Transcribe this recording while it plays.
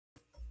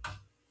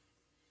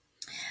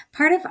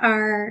Part of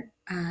our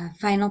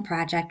final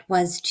project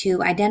was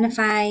to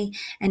identify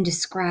and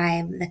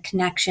describe the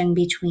connection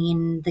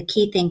between the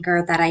key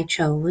thinker that I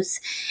chose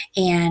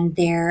and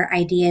their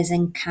ideas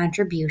and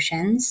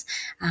contributions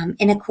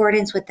in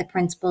accordance with the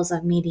principles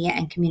of media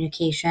and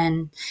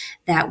communication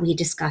that we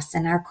discussed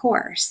in our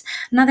course.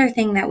 Another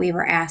thing that we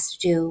were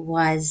asked to do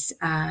was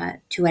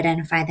to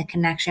identify the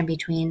connection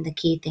between the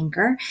key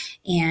thinker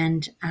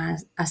and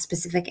a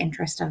specific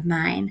interest of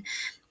mine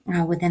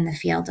within the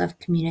field of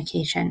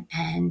communication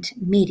and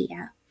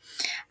media.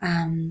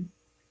 Um,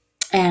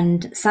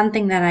 and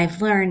something that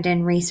I've learned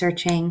in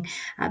researching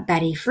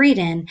Betty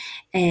Friedan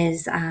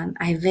is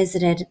I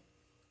visited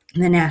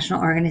the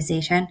National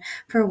Organization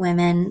for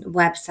Women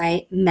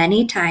website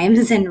many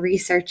times in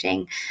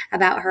researching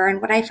about her.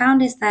 And what I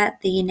found is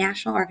that the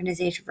National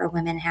Organization for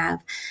Women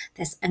have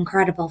this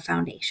incredible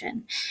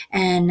foundation.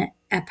 And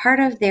a part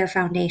of their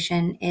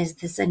foundation is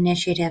this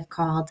initiative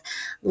called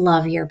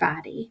Love Your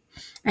Body.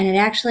 And it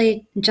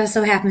actually just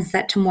so happens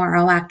that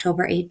tomorrow,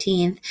 October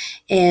 18th,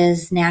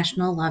 is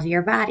National Love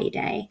Your Body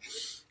Day.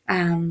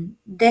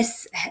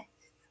 This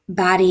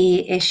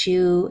body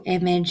issue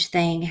image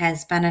thing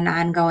has been an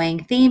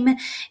ongoing theme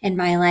in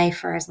my life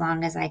for as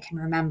long as I can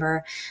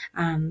remember.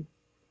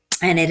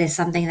 And it is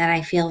something that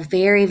I feel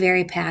very,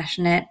 very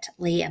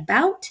passionately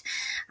about.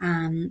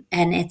 And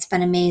it's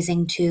been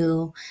amazing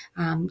to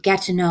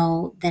get to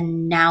know the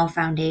Now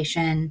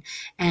Foundation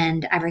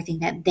and everything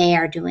that they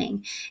are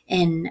doing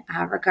in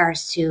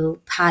regards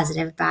to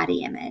positive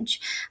body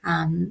image.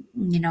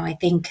 I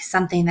think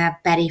something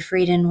that Betty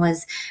Friedan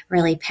was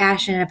really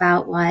passionate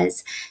about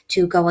was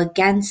to go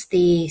against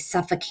the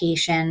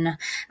suffocation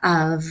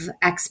of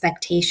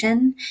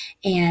expectation.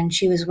 And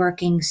she was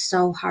working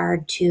so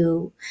hard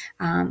to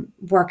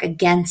work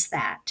against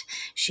that.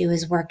 She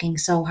was working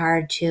so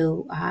hard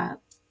to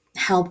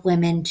help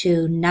women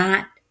to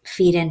not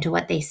feed into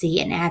what they see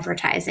in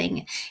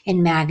advertising,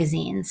 in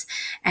magazines,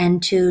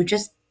 and to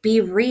just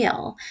be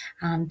real,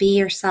 be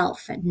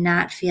yourself, and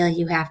not feel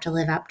you have to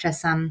live up to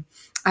some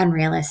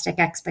unrealistic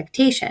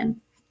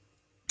expectation.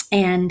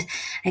 And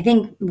I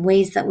think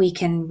ways that we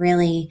can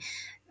really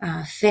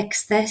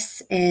fix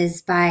this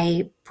is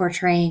by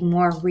portraying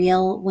more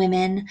real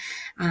women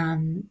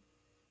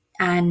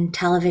on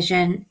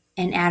television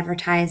and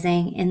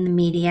advertising in the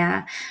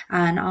media,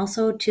 and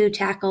also to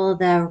tackle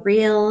the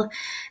real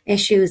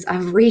issues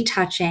of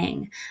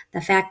retouching.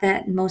 The fact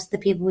that most of the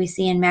people we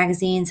see in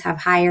magazines have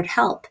hired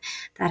help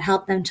that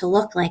help them to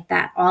look like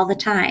that all the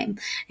time.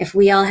 If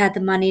we all had the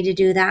money to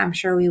do that, I'm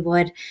sure we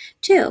would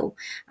too.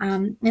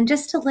 And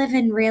just to live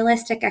in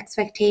realistic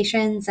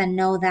expectations and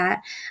know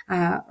that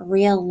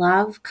real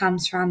love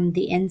comes from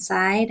the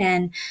inside,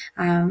 and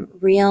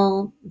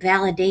real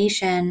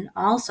validation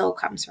also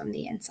comes from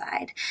the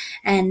inside.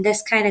 And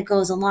this kind of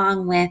goes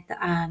along with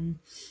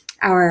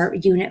our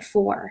Unit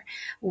 4,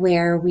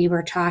 where we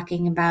were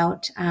talking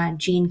about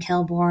Jean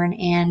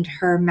Kilborn and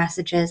her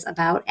messages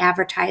about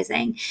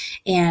advertising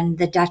and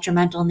the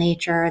detrimental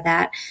nature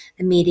that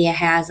the media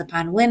has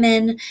upon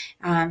women,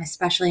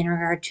 especially in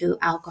regard to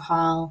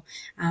alcohol.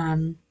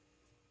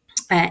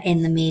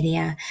 In the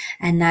media.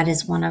 And that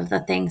is one of the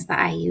things that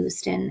I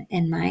used in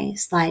my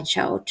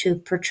slideshow to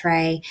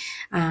portray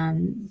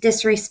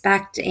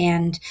disrespect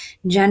and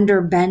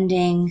gender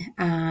bending,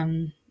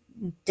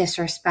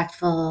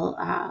 disrespectful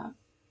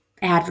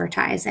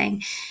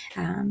advertising,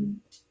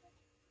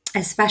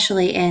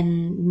 especially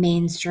in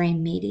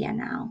mainstream media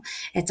now.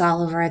 It's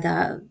all over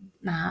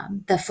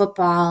the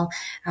football,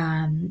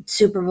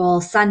 Super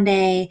Bowl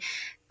Sunday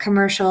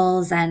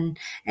commercials, and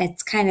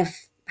it's kind of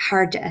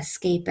hard to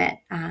escape it,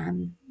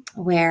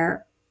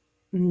 where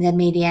the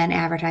media and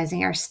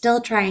advertising are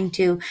still trying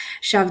to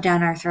shove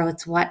down our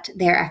throats what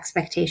their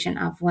expectation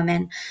of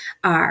women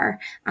are.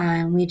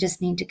 We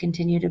just need to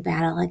continue to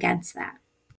battle against that.